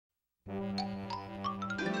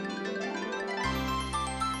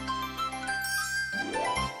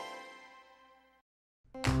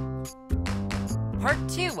Part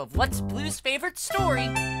 2 of What's Blue's Favorite Story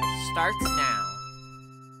starts now.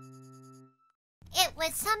 It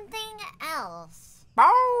was something else.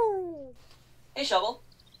 Bow! Hey, Shovel.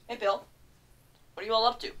 Hey, Bill. What are you all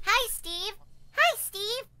up to? Hi, Steve. Hi,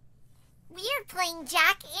 Steve. We're playing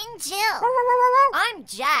Jack and Jill. I'm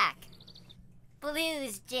Jack.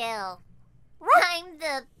 Blue's Jill. I'm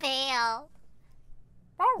the pail.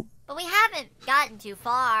 But we haven't gotten too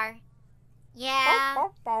far. Yeah.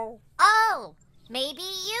 Oh, maybe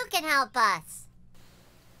you can help us.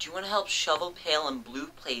 Do you want to help Shovel, Pail, and Blue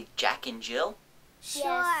play Jack and Jill?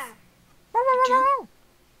 Sure. You do?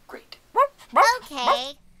 Great.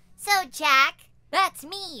 Okay. So, Jack, that's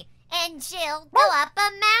me, and Jill go up a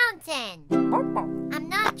mountain. I'm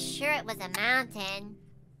not sure it was a mountain.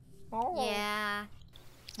 Yeah.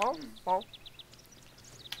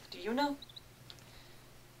 Do you know?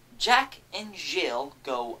 Jack and Jill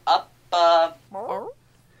go up a...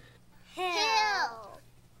 Hill.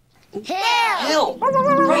 hill!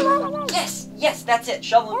 Right! Yes, that's it.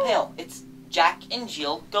 Shovel and Pail. It's Jack and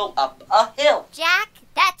Jill go up a hill. Jack,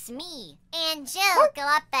 that's me, and Jill go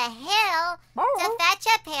up a hill to fetch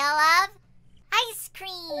a pail of ice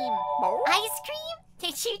cream. Ice cream?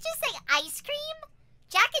 Did you just say ice cream?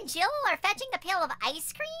 Jack and Jill are fetching a pail of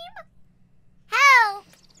ice cream? Help!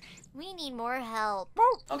 We need more help.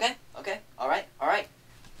 Okay. All right.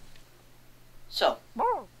 So,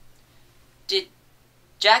 did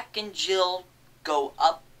Jack and Jill go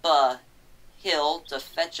up a hill to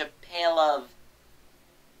fetch a pail of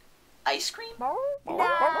ice cream? No.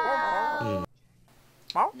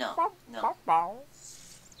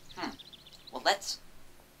 Well, let's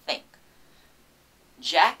think.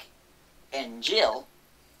 Jack and Jill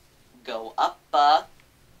go up a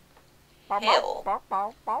hill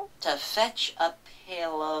to fetch a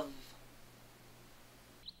pail of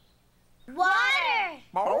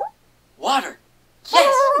Water! water.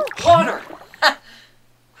 Yes, water. Good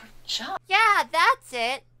job. Yeah, that's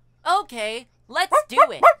it. Okay, let's do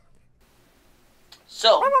it.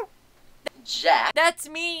 So, Jack That's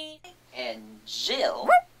me. and Jill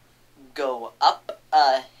go up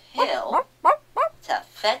a hill to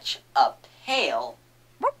fetch a pail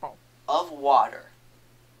of water.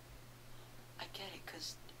 I get it,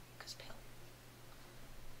 cause pail.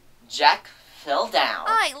 Jack fell down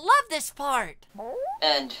I love this part.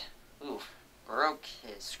 and broke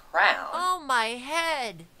his crown. Oh, my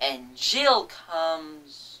head. And Jill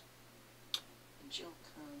comes.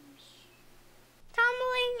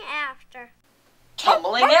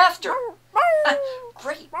 Tumbling after.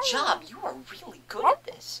 Great job. You are really good at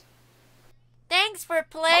this. Thanks for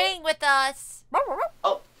playing with us.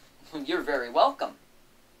 Oh, you're very welcome.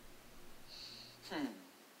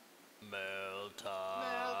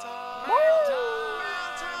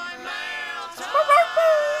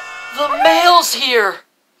 The mail's here!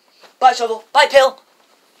 Bye, Shovel. Bye, Pail.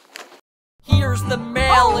 Here's the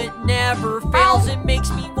mail, it never fails. It makes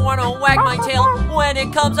me wanna wag my tail. When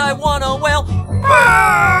it comes, I wanna wail.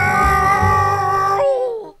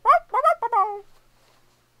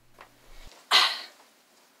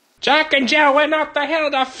 Jack and Jill went up the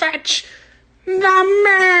hill to fetch the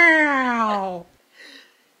mail.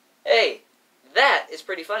 Hey, that is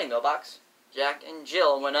pretty funny, Mailbox. Jack and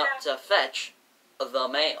Jill went up to fetch the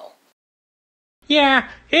mail. Yeah,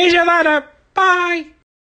 here's your letter. Bye.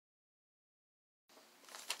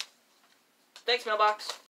 Thanks,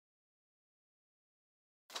 Mailbox.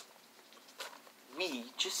 We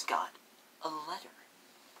just got a letter.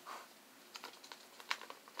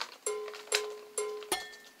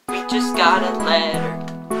 We just got a letter.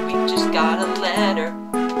 We just got a letter.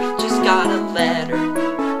 We just got a letter.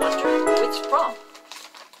 Wonder who it's from.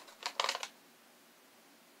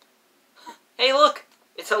 Hey, look!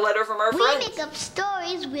 It's a letter from our We friends. make up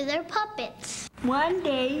stories with our puppets. One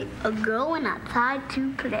day, a girl went outside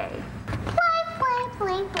to play.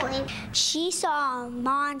 Play. She saw a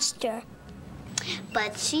monster,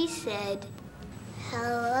 but she said,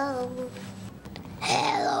 "Hello.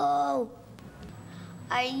 Hello.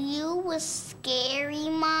 Are you a scary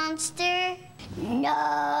monster?"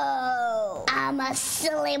 "No. I'm a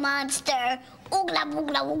silly monster. Oogla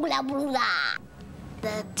boogla oogla boogla."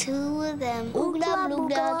 The two of them oogla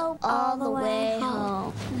boogla all the way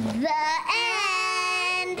home. The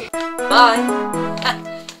end. Bye.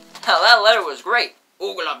 Oh, that letter was great.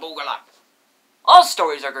 Oogala boogala. All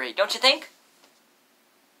stories are great, don't you think?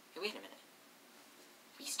 Hey, wait a minute.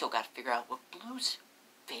 We still gotta figure out what Blue's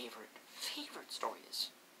favorite story is.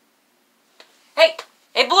 Hey,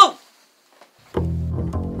 Blue!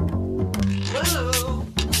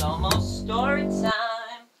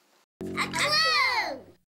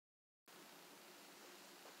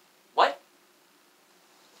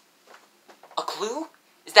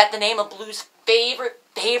 Is that the name of Blue's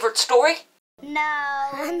favorite story?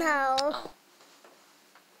 No. No.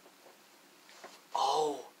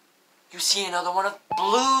 Oh, you see another one of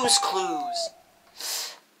Blue's clues.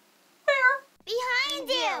 Where? Behind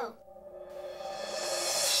you.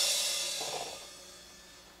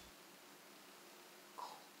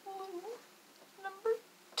 Clue number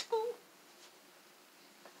 2.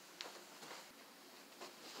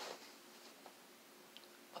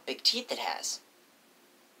 What big teeth it has.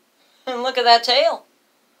 And look at that tail.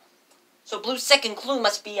 So Blue's second clue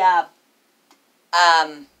must be, A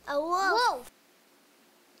wolf.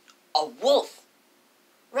 a wolf.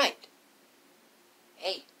 Right.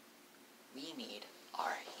 Hey, we need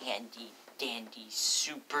our handy dandy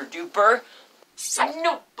super duper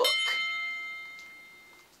notebook.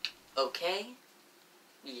 Okay,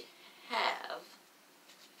 we have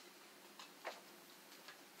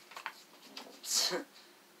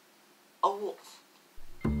a wolf.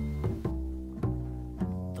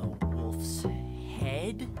 The wolf's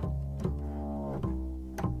head?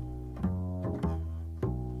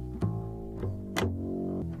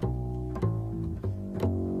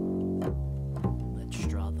 Let's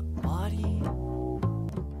draw the body,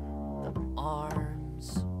 the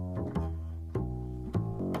arms,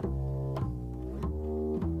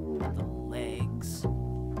 the legs,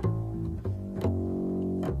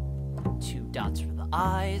 2 dots for the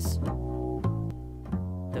eyes,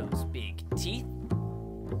 those big teeth,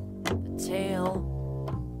 the tail,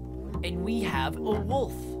 and we have a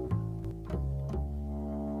wolf.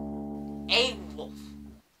 A wolf.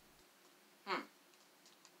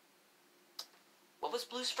 What was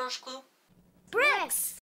Blue's first clue?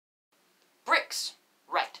 Bricks. Bricks.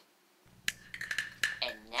 Right.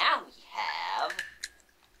 And now we have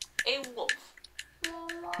a wolf.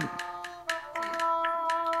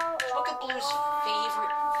 What could Blue's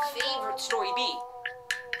favorite story be?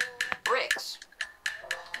 Bricks.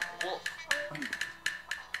 Wolf.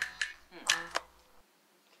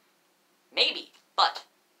 Maybe, but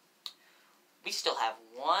we still have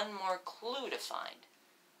one more clue to find.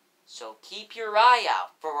 So keep your eye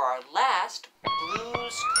out for our last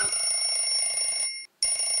Blue's clue.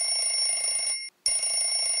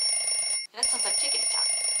 That sounds like tickety tock.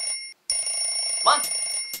 Come on.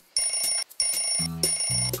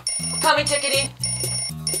 We're coming, Tickety.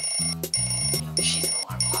 She's an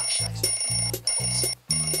alarm clock. She likes bells.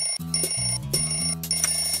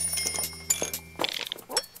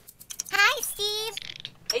 Hi, Steve.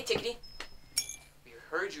 Hey, Tickety. We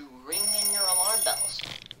heard you ringing your alarm bells.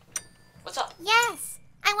 What's up? Yes,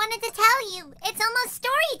 I wanted to tell you. It's almost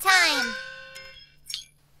story time.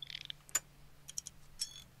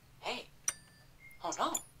 Hey. Oh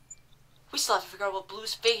no. We still have to figure out what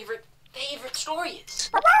Blue's favorite story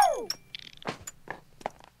is.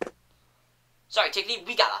 Sorry, Tickety,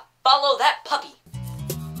 we gotta follow that puppy.